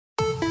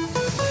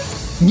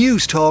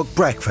News Talk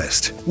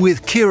Breakfast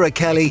with Ciara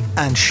Kelly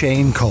and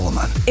Shane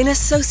Coleman. In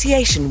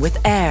association with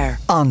AIR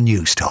on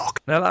News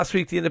Talk. Now, last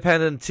week the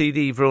Independent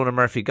TD Verona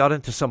Murphy got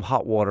into some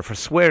hot water for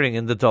swearing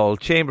in the Dáil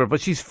chamber,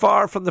 but she's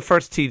far from the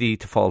first TD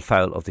to fall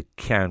foul of the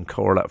Ceann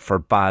Comhairle for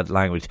bad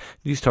language.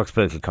 News Talk's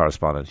political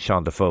correspondent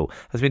Sean Defoe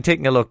has been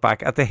taking a look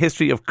back at the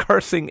history of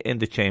cursing in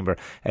the chamber.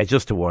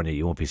 Just to warn you,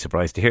 you won't be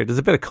surprised to hear there's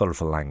a bit of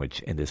colourful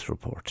language in this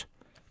report.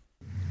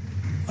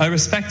 I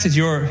respected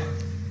your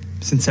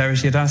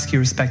sincerity. I'd ask you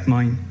respect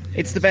mine.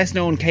 It's the best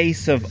known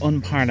case of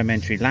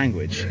unparliamentary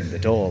language in the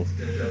Dáil.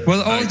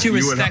 Well, all due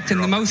respect, in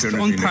the most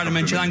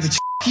unparliamentary language,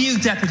 you,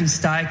 Deputy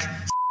Stagg,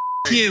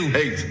 you.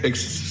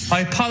 I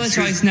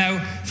apologise now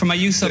for my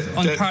use of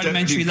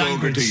unparliamentary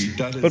language.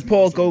 But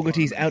Paul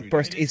Gogarty's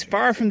outburst is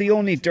far from the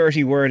only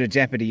dirty word a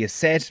deputy has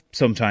said.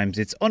 Sometimes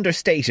it's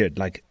understated,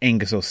 like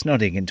Angus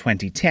O'Snudding in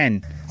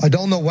 2010. I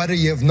don't know whether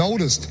you've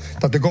noticed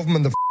that the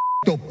government have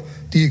up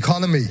the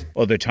economy.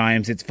 Other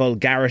times it's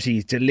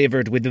vulgarities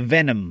delivered with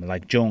venom,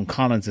 like Joan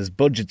Collins'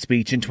 budget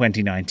speech in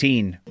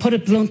 2019. Put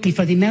it bluntly,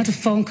 for the amount of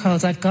phone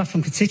calls I've got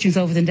from constituents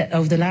over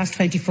the last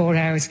 24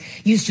 hours,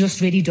 you just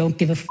really don't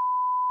give a f***.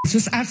 It's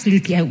just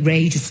absolutely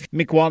outrageous.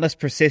 Mick Wallace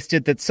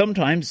persisted that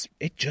sometimes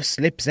it just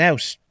slips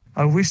out.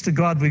 I wish to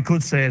God we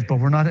could say it, but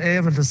we're not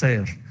able to say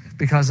it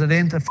because it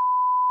ain't the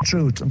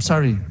truth. I'm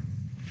sorry.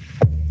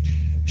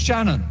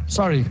 Shannon,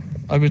 sorry.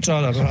 I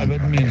withdraw that. I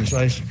didn't mean it,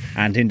 right?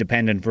 And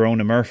Independent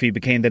Verona Murphy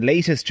became the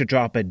latest to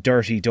drop a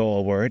dirty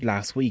Dáil word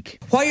last week.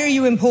 Why are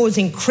you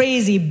imposing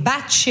crazy,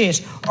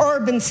 batshit,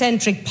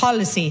 urban-centric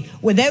policy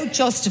without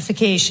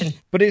justification?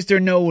 But is there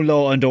no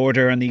law and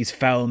order on these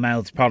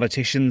foul-mouthed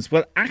politicians?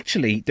 Well,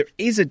 actually, there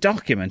is a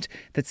document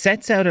that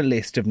sets out a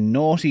list of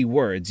naughty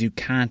words you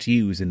can't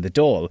use in the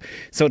Dáil.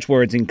 Such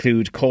words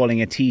include calling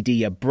a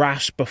TD a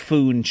brat,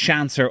 buffoon,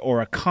 chancer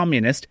or a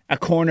communist, a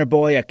corner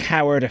boy, a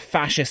coward, a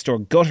fascist or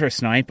gutter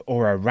snipe,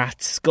 or a rat,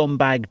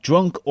 scumbag,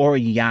 drunk or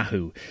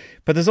yahoo.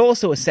 But there's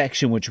also a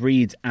section which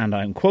reads, and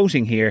I'm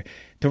quoting here,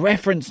 the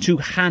reference to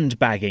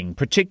handbagging,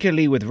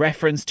 particularly with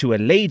reference to a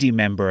lady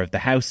member of the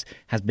House,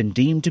 has been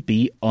deemed to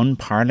be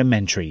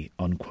unparliamentary,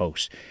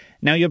 unquote.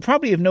 Now, you'll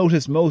probably have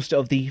noticed most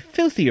of the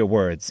filthier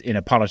words in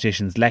a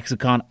politician's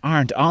lexicon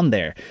aren't on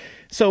there.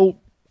 So,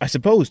 I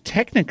suppose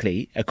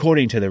technically,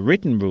 according to the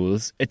written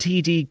rules, a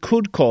TD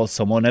could call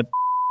someone a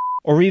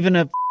or even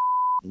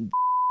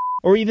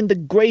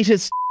the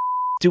greatest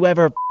to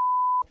ever,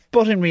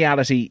 but in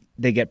reality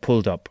they get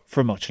pulled up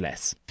for much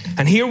less.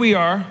 And here we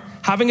are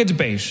having a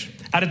debate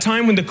at a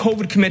time when the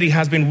COVID committee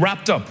has been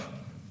wrapped up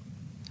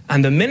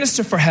and the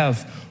Minister for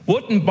Health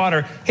wouldn't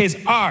bother his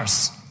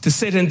arse to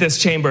sit in this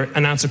chamber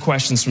and answer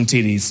questions from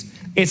TDs.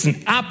 It's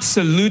an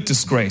absolute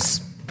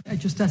disgrace. I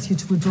just ask you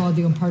to withdraw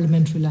the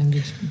unparliamentary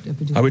language,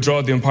 Deputy. I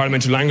withdraw the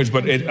unparliamentary language,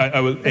 but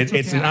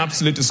it's an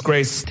absolute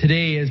disgrace.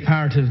 Today, as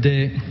part of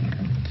the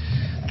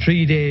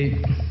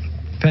 3-day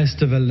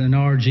festival and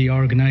orgy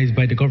organised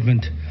by the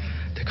government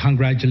to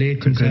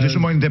congratulate themselves. Could I just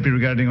remind the Deputy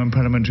regarding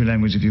unparliamentary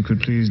language, if you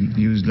could please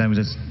use language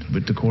that's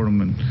with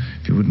decorum, and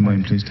if you wouldn't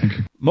mind, please, thank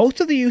you.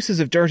 Most of the uses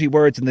of dirty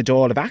words in the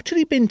Dáil have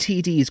actually been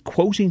TDs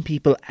quoting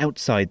people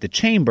outside the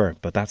chamber,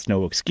 but that's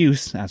no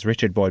excuse, as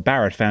Richard Boyd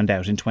Barrett found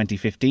out in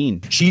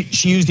 2015. She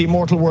used the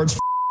immortal words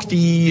the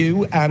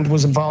EU and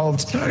was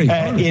involved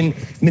in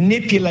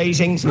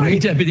manipulating... Sorry,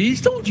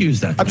 deputies, don't use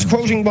that. I was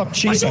quoting what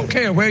she said. I don't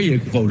care where you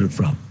quoted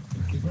from.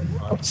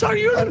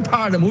 Sorry, you're in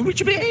Parliament. Would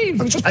you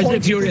behave as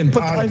if you're in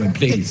Parliament,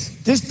 please?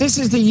 This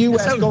is the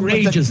US government.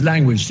 Outrageous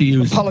language to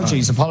use.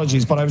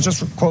 Apologies, but I was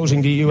just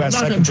quoting the US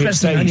Secretary of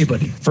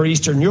State for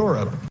Eastern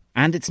Europe.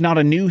 And it's not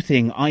a new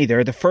thing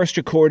either. The first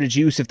recorded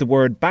use of the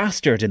word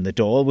bastard in the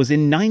Dáil was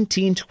in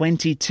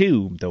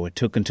 1922, though it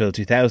took until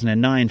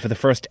 2009 for the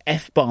first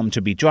F-bomb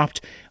to be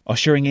dropped,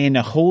 ushering in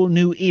a whole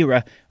new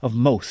era of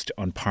most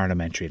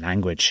unparliamentary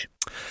language.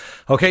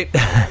 OK,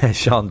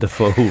 Sean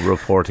Defoe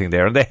reporting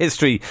there on the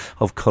history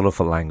of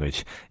colourful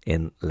language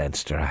in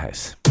Leinster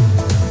House.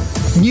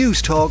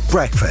 News Talk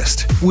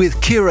Breakfast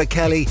with Ciara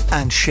Kelly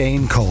and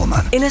Shane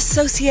Coleman. In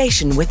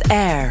association with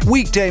AIR.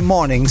 Weekday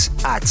mornings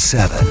at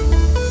 7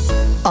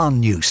 on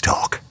News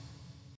Talk.